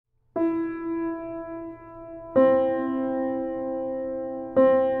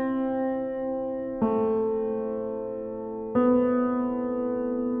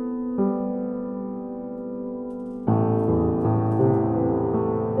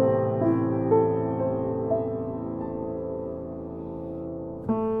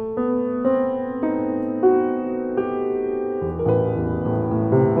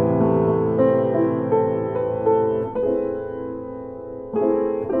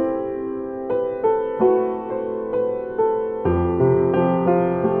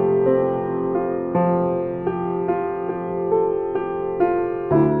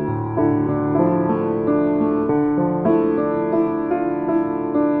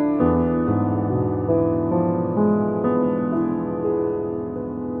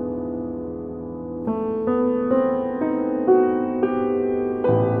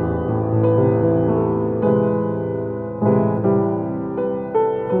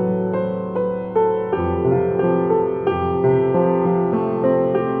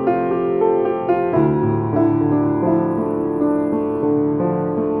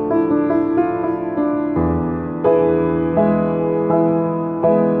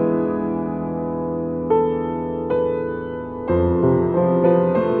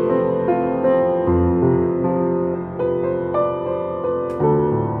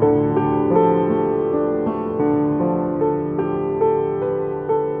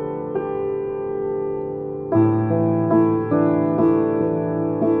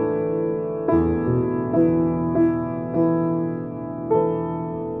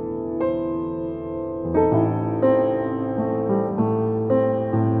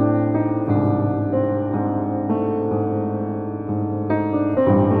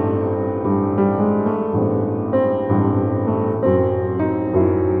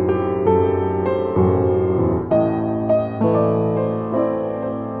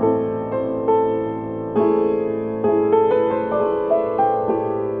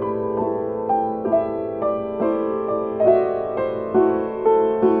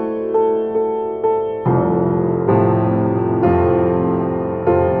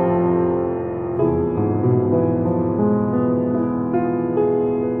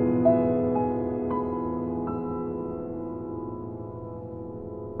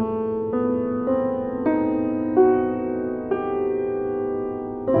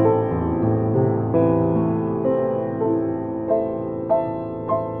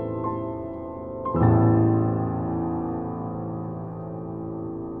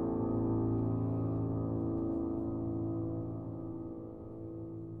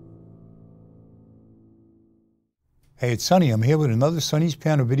Hey, it's Sonny. I'm here with another Sonny's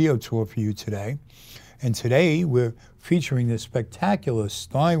Piano video tour for you today. And today we're featuring this spectacular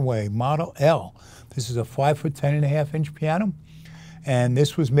Steinway Model L. This is a 5'10" 10.5" piano. And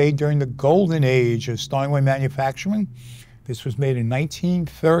this was made during the golden age of Steinway manufacturing. This was made in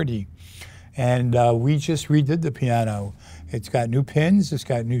 1930. And we just redid the piano. It's got new pins, it's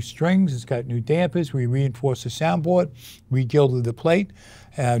got new strings, it's got new dampers. We reinforced the soundboard, re-gilded the plate,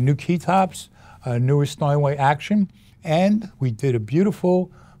 new key tops, newer Steinway action. And we did a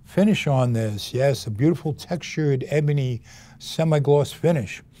beautiful finish on this. Yes, a beautiful textured ebony semi-gloss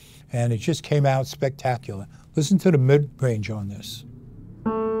finish. And it just came out spectacular. Listen to the mid-range on this.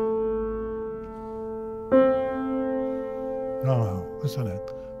 Oh, listen to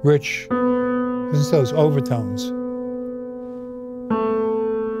that. Rich. Listen to those overtones.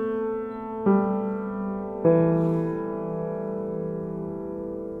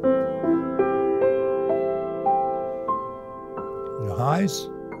 The highs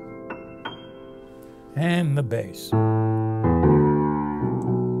and the bass.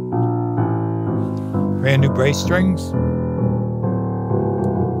 Brand new brace strings.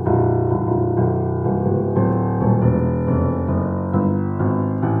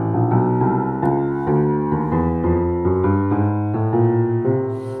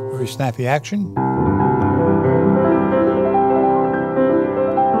 Very snappy action.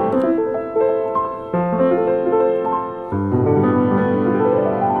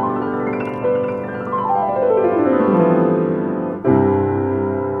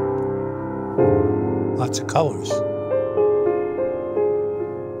 Lots of colors.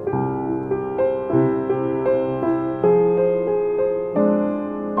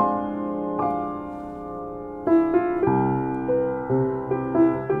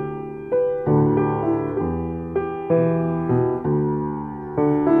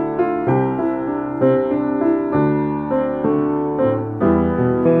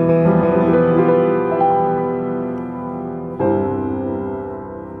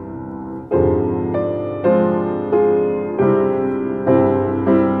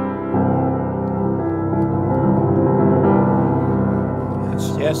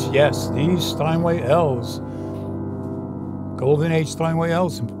 Yes, these Steinway L's, Golden Age Steinway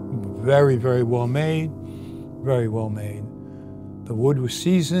L's, very, very well made, very well made. The wood was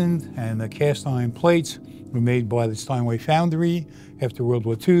seasoned and the cast iron plates were made by the Steinway Foundry. After World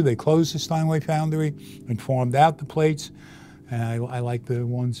War II, they closed the Steinway Foundry and farmed out the plates. And I like the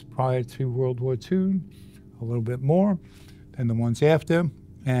ones prior to World War II a little bit more than the ones after.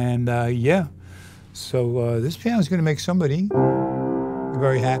 And yeah, so this piano is going to make somebody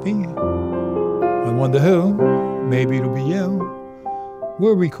very happy. I wonder who. Maybe it'll be you.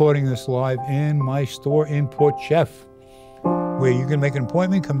 We're recording this live in my store in Port Jeff, where you can make an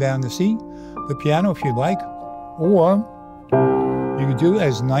appointment, come down to see the piano if you'd like, or you can do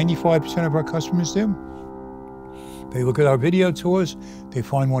as 95% of our customers do. They look at our video tours, they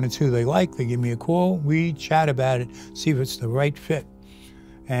find one or two they like, they give me a call, we chat about it, see if it's the right fit.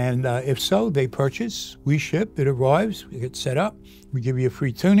 And if so, they purchase, we ship, it arrives, we get set up, we give you a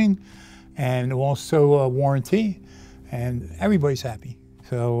free tuning, and also a warranty, and everybody's happy.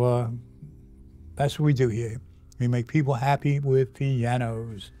 So that's what we do here. We make people happy with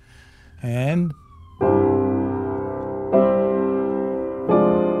pianos. And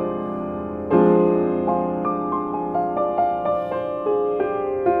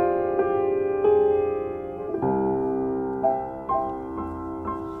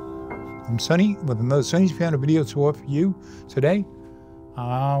I'm Sonny with another Sonny's Piano video tour for you today.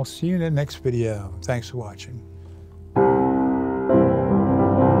 I'll see you in the next video. Thanks for watching.